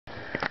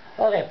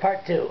Okay, part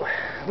two.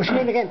 What's your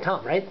name again?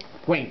 Tom, right?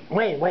 Wayne.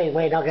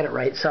 Wayne, I'll get it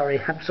right. Sorry,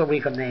 I'm so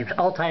weak on names.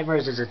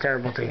 Alzheimer's is a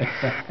terrible thing.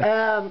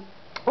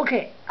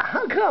 Okay,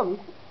 how come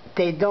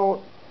they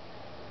don't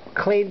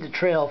clean the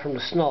trail from the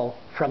snow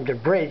from the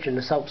bridge on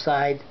the south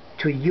side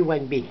to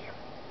UNB?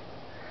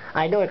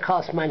 I know it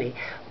costs money,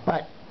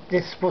 but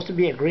this is supposed to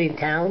be a green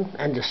town,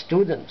 and the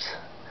students,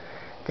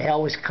 they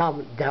always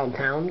come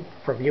downtown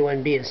from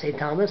UNB and St.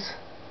 Thomas.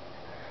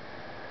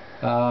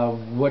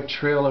 What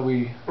trail are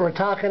we? We're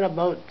talking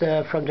about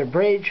from the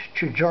bridge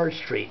to George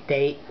Street.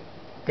 They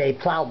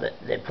plowed it.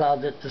 They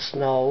plowed it, the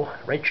snow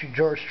right to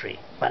George Street.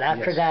 But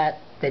after that,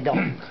 they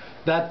don't.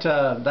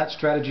 That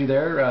strategy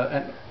there,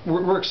 and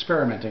we're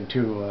experimenting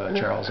too,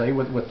 Charles,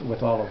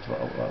 with all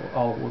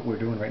what we're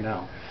doing right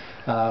now.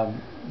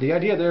 The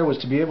idea there was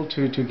to be able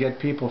to get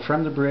people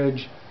from the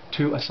bridge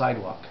to a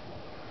sidewalk.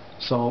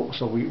 So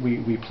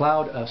we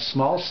plowed a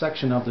small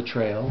section of the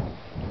trail,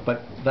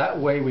 but that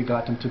way we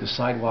got them to the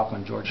sidewalk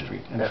on George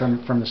Street,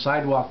 and from the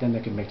sidewalk then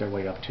they can make their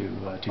way up to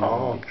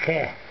UNB.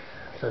 Okay,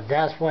 so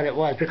that's what it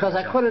was. Because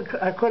I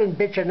couldn't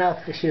bitch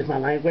enough, excuse my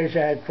language,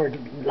 for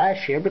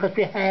last year because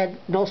we had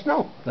no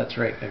snow. That's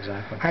right,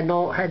 exactly. Had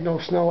no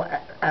snow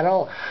at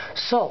all.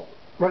 So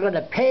we're going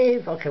to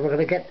pave. Okay, we're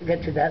going to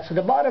get to that. So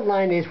the bottom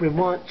line is we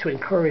want to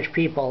encourage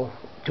people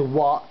to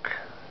walk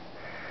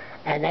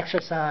and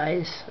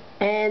exercise,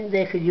 and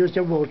they could use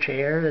their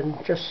wheelchair and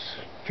just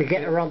to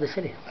get around the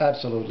city.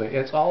 Absolutely.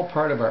 It's all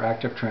part of our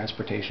active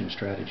transportation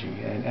strategy,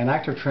 and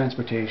active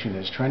transportation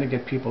is trying to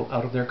get people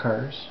out of their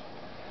cars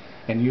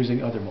and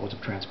using other modes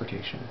of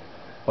transportation.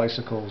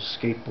 Bicycles,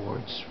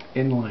 skateboards,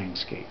 inline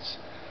skates.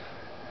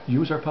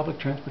 Use our public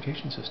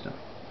transportation system,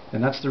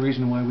 and that's the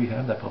reason why we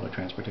have that public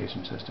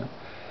transportation system.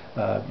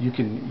 You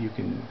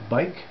can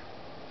bike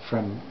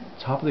from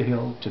top of the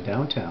hill to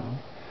downtown.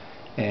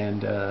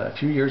 And a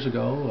few years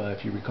ago,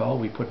 if you recall,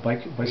 we put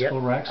bicycle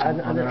racks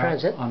on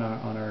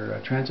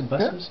our transit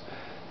buses. Yep.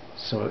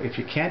 So if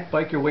you can't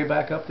bike your way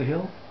back up the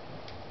hill,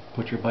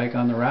 put your bike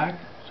on the rack,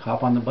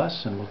 hop on the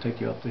bus, and we'll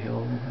take you up the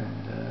hill,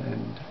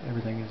 and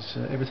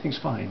everything's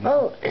fine.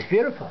 Oh, it's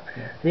beautiful.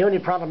 Yeah. The only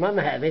problem I'm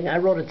having, I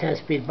rode a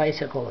 10-speed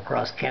bicycle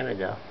across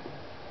Canada,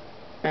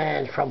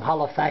 and from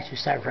Halifax to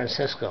San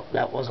Francisco.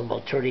 That was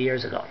about 30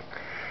 years ago,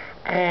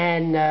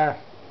 and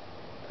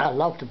I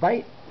love to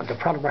bike. The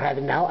problem we're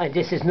having now, and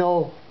this is not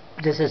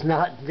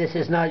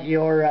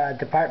your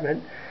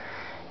department,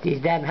 these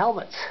damn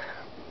helmets.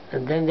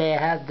 And then they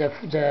have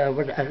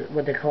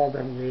what they call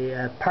them,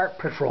 the park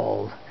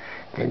patrol.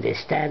 Then they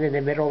stand in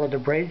the middle of the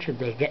bridge and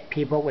they get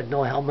people with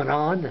no helmet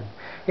on, and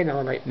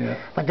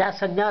but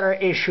that's another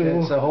issue.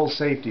 It's a whole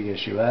safety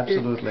issue,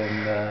 absolutely.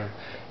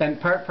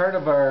 And part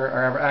of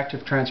our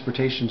active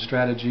transportation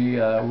strategy,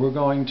 we're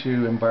going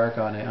to embark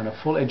on a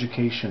full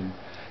education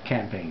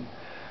campaign.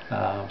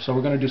 So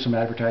we're going to do some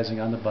advertising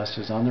on the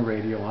buses, on the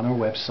radio, on our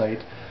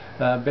website,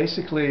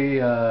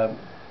 basically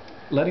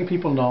letting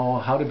people know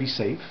how to be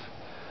safe,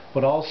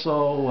 but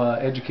also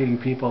educating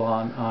people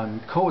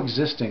on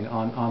coexisting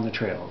on the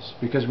trails,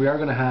 because we are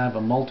going to have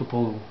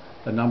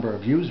a number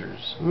of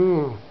users.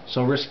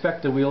 So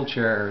respect the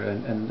wheelchair,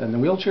 and the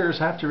wheelchairs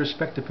have to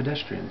respect the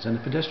pedestrians, and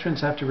the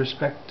pedestrians have to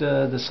respect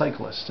the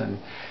cyclists,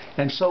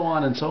 and so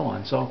on and so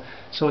on. So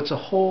it's a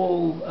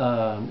whole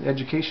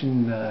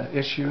education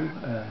issue,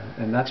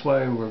 and that's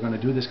why we're going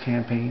to do this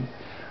campaign,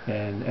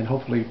 and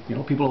hopefully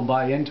people will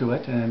buy into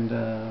it, and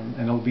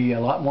it'll be a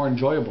lot more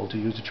enjoyable to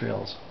use the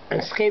trails.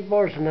 And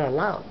skateboards are not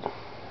allowed.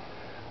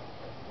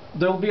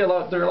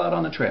 They're allowed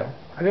on the trail.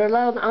 Are they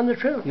allowed on the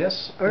trail?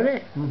 Yes. Are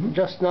they? Mm-hmm.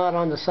 Just not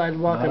on the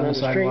sidewalk and on the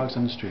street? Sidewalks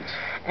and the streets.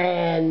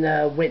 And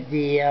with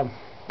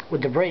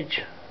the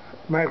bridge,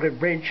 Margaret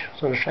Bridge,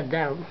 it's going to shut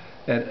down.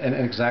 And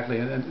exactly,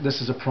 and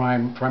this is a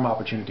prime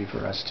opportunity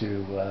for us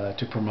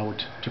to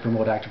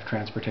promote active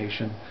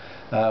transportation.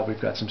 We've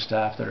got some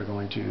staff that are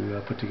going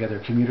to put together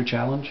a commuter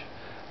challenge.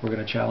 We're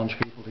going to challenge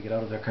people to get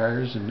out of their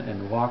cars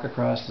and walk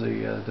across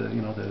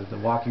the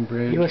walking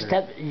bridge.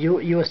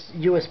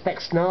 You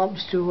expect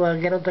snobs to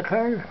get out the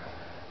car?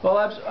 Well,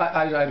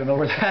 I don't know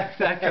where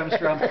that comes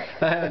from.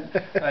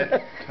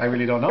 I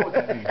really don't know what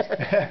that means.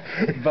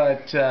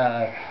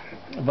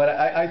 But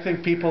I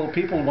think people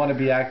want to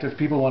be active.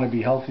 People want to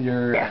be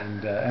healthier,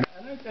 and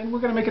we're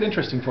going to make it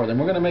interesting for them.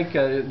 We're going to make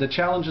the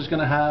challenge is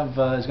going to have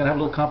a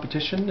little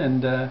competition,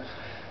 and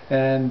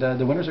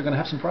the winners are going to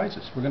have some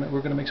prizes. We're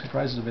going to make some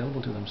prizes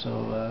available to them.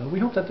 So we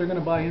hope that they're going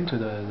to buy into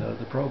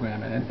the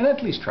program and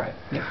at least try it.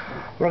 Yeah.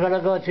 We're going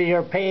to go to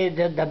your page,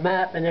 the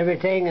map and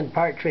everything, and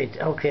part 3.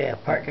 Okay,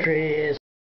 part 3 is